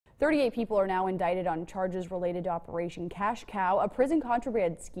38 people are now indicted on charges related to Operation Cash Cow, a prison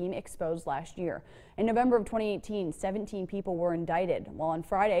contraband scheme exposed last year. In November of 2018, 17 people were indicted, while on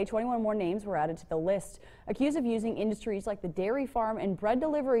Friday, 21 more names were added to the list, accused of using industries like the dairy farm and bread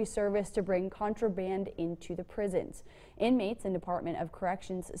delivery service to bring contraband into the prisons. Inmates and Department of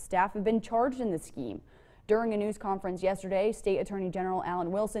Corrections staff have been charged in the scheme. During a news conference yesterday, State Attorney General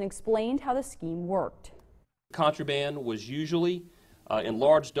Alan Wilson explained how the scheme worked. Contraband was usually in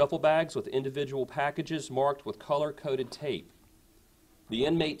large duffel bags with individual packages marked with color-coded tape. The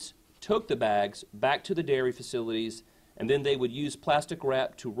inmates took the bags back to the dairy facilities, and then they would use plastic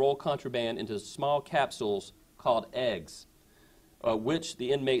wrap to roll contraband into small capsules called eggs, which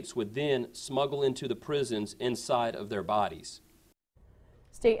the inmates would then smuggle into the prisons inside of their bodies.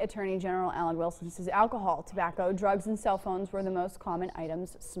 State Attorney General Alan Wilson says alcohol, tobacco, drugs, and cell phones were the most common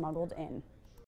items smuggled in.